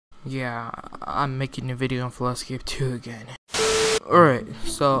Yeah, I'm making a video on Flood Escape 2 again. Alright,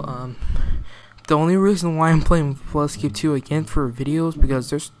 so the only reason why I'm playing Flood Escape 2 again for a video is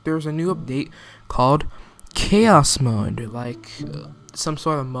because there's a new update called Chaos Mode, like some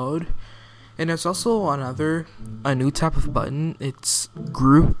sort of mode. And there's also a new type of button. It's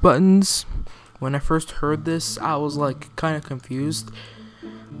group buttons. When I first heard this, I was like kind of confused.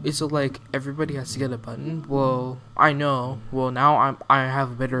 Is it like everybody has to get a button? Well, I know. Well, now I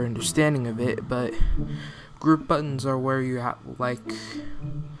have a better understanding of it. But group buttons are where you have like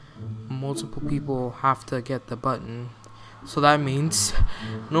multiple people have to get the button. So that means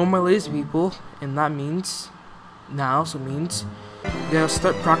no more lazy people, and that means you gotta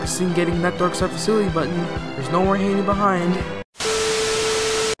start practicing getting that dark side facility button. There's no more hanging behind.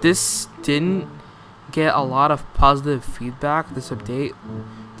 This didn't get a lot of positive feedback, this update.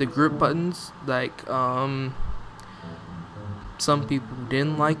 The group buttons, like some people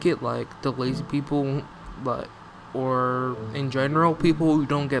didn't like it, like the lazy people, or in general people who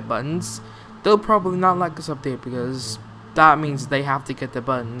don't get buttons. They'll probably not like this update because that means they have to get the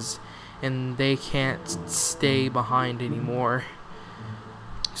buttons and they can't stay behind anymore.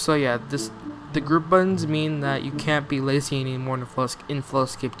 So yeah, the group buttons mean that you can't be lazy anymore in Flood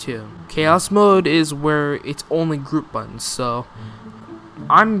Escape 2. Chaos mode is where it's only group buttons. So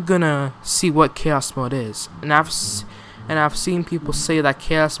I'm gonna see what chaos mode is, and I've seen people say that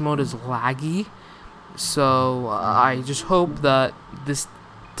chaos mode is laggy. So I just hope that this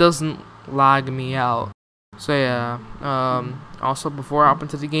doesn't lag me out. So yeah, also before I hop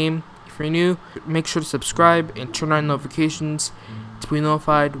into the game, if you're new, make sure to subscribe and turn on notifications to be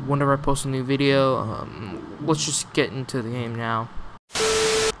notified whenever I post a new video. Let's just get into the game now.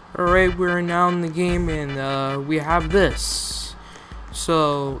 Alright, we're now in the game, and we have this.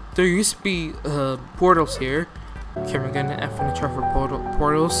 So there used to be portals here. Okay, we're gonna F in the chart for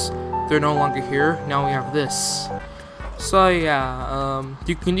portals. They're no longer here. Now we have this. So yeah,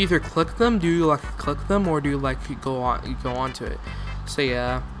 you can either click them. Do you like click them, or do you like go onto it? So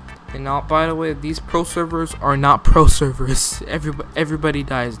yeah. And now, by the way, these pro servers are not pro servers. Everybody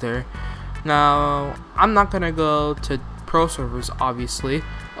dies there. Now, I'm not gonna go to pro servers, obviously.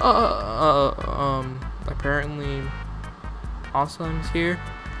 Apparently, Awesome's here.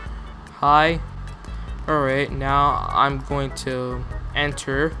 Hi. Alright, now I'm going to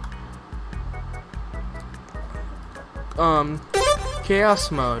enter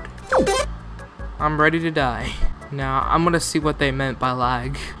chaos mode. I'm ready to die. Now, I'm gonna see what they meant by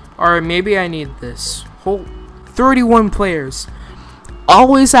lag. Or maybe I need this. Whole 31 players.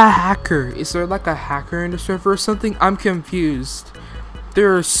 Always a hacker. Is there like a hacker in the server or something? I'm confused.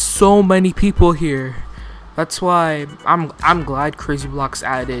 There are so many people here. That's why I'm glad Crazy Blocks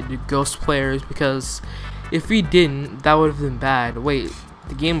added ghost players, because if he didn't, that would have been bad. Wait,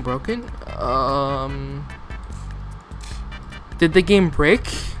 the game broken? Did the game break?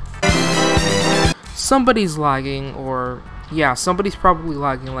 Somebody's lagging, or yeah, somebody's probably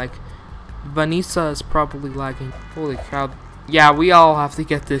lagging. Like Vanessa is probably lagging. Holy cow! Yeah, we all have to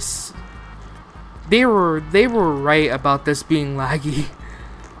get this. They were right about this being laggy.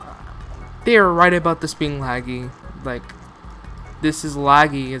 They were right about this being laggy. Like, this is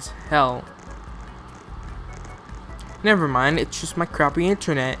laggy as hell. Never mind, it's just my crappy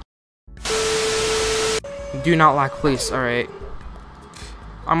internet. Do not lag, please. All right.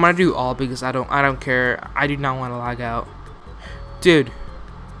 I'm gonna do all because I don't care. I do not want to lag out. Dude,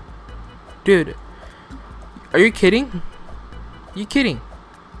 are you kidding? You're kidding,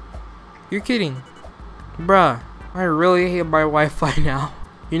 bruh. I really hate my Wi-Fi now.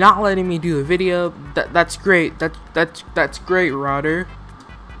 You're not letting me do a video. That's great. That's great, router.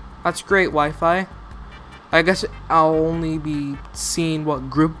 That's great, Wi-Fi. I guess I'll only be seeing what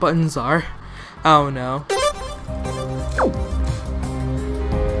group buttons are. I don't know.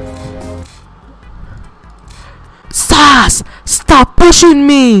 Sass! Stop pushing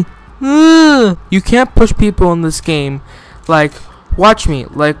me! Ugh. You can't push people in this game. Like, watch me.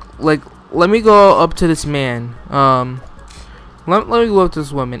 Like, let me go up to this man. Let me go up to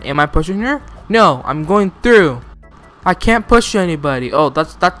this woman. Am I pushing her? No, I'm going through. I can't push anybody. Oh,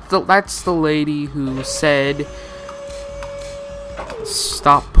 that's the lady who said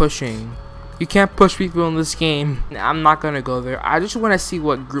stop pushing. You can't push people in this game. I'm not gonna go there. I just want to see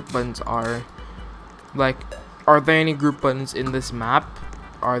what group buttons are. Like, are there any group buttons in this map?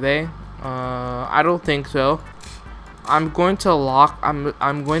 Are they? I don't think so. I'm going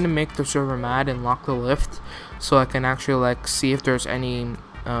to make the server mad and lock the lift, so I can actually like see if there's any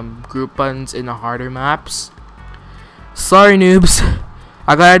group buttons in the harder maps. Sorry, noobs.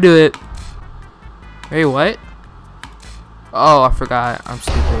 I gotta do it. Hey, what? Oh, I forgot. I'm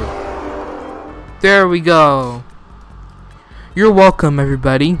stupid. There we go. You're welcome,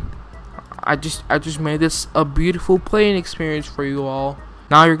 everybody. I just made this a beautiful playing experience for you all.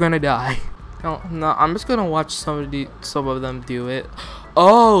 Now you're gonna die. No, I'm just gonna watch some of them do it.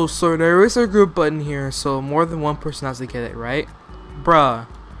 Oh, so there is a group button here, so more than one person has to get it, right? Bruh.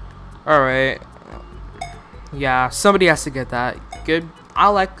 Alright. Yeah, somebody has to get that. Good. I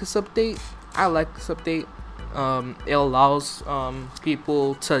like this update. It allows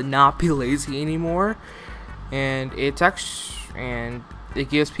people to not be lazy anymore, and it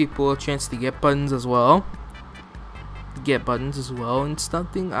gives people a chance to get buttons as well. And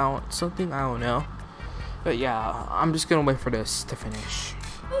something I don't know. But yeah, I'm just gonna wait for this to finish.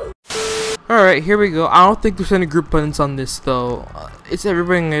 Alright, here we go. I don't think there's any group buttons on this though. Is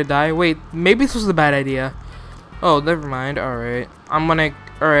everybody gonna die? Wait, maybe this was a bad idea. Oh, never mind. Alright,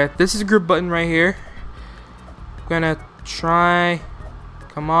 alright, this is a group button right here. Gonna try.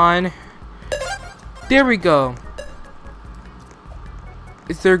 Come on. There we go.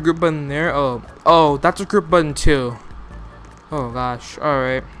 Is there a group button there? Oh, that's a group button too. Oh gosh.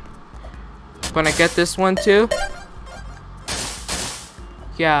 Alright. Gonna get this one too.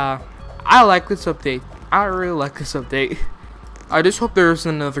 Yeah, I like this update. I really like this update. I just hope there's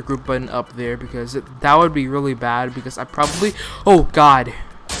another group button up there, because that would be really bad, because I probably... Oh god.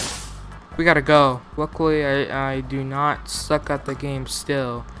 We gotta go. Luckily, I do not suck at the game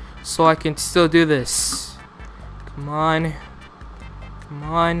still, so I can still do this. Come on. Come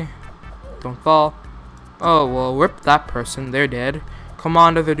on. Don't fall. Oh, well, rip that person. They're dead. Come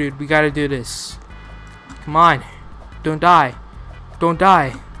on, other dude. We gotta do this. Come on. Don't die. Don't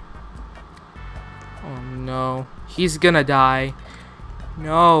die. Oh, no. He's gonna die.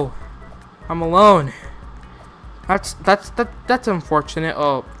 No. I'm alone. That's unfortunate.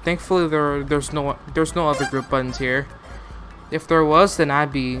 Oh, thankfully there's no other group buttons here. If there was, then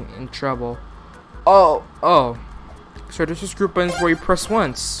I'd be in trouble. Oh. So there's just group buttons where you press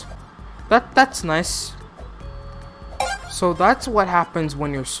once. That's nice. So that's what happens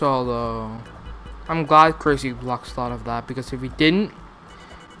when you're solo. I'm glad Crazy Blocks thought of that, because if he didn't,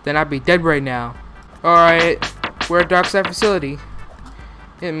 then I'd be dead right now. Alright, we're at Dark Side Facility.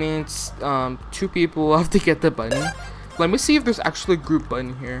 It means 2 people have to get the button. Let me see if there's actually a group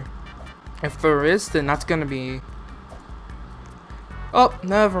button here. If there is, then that's gonna be... Oh,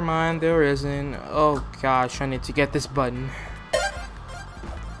 never mind, there isn't. Oh gosh, I need to get this button.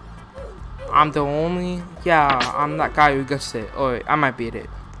 I'm the only... Yeah, I'm that guy who gets it. Oh wait, I might beat it.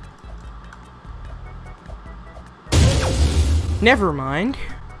 Never mind.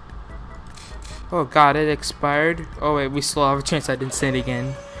 Oh god, it expired. Oh wait, we still have a chance I didn't say it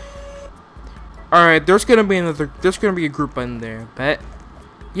again. Alright, there's gonna be a group button there, bet.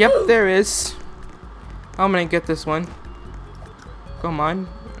 Yep, there is. I'm gonna get this one. Come on.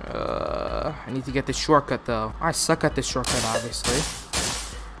 I need to get this shortcut though. I suck at this shortcut, obviously.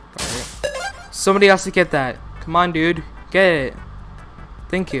 Alright. Somebody else to get that. Come on, dude. Get it.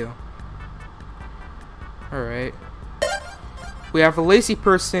 Thank you. Alright. We have a lazy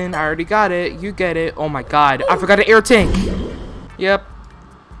person. I already got it. You get it. Oh my god. I forgot an air tank. Yep.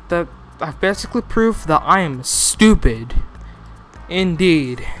 I've basically proved that I am stupid.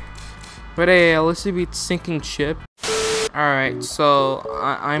 Indeed. But hey, let's see beat sinking ship. Alright, so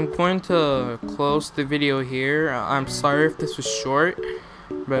I'm going to close the video here. I'm sorry if this was short,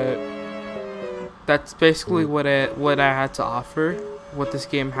 but that's basically what I had to offer. What this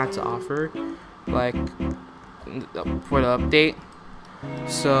game had to offer. Like, for the update.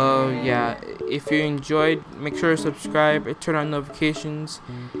 So yeah, if you enjoyed, make sure to subscribe and turn on notifications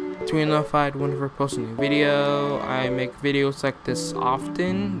to be notified whenever I post a new video. I make videos like this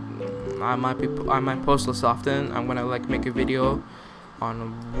often. I might post this often. I'm gonna make a video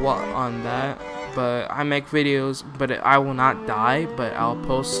on that. But I make videos, but I will not die. But I'll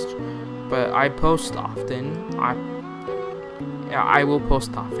post. But I post often. I will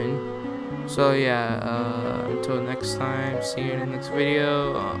post often. So yeah, until next time, see you in the next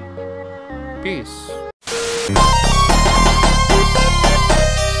video. Peace.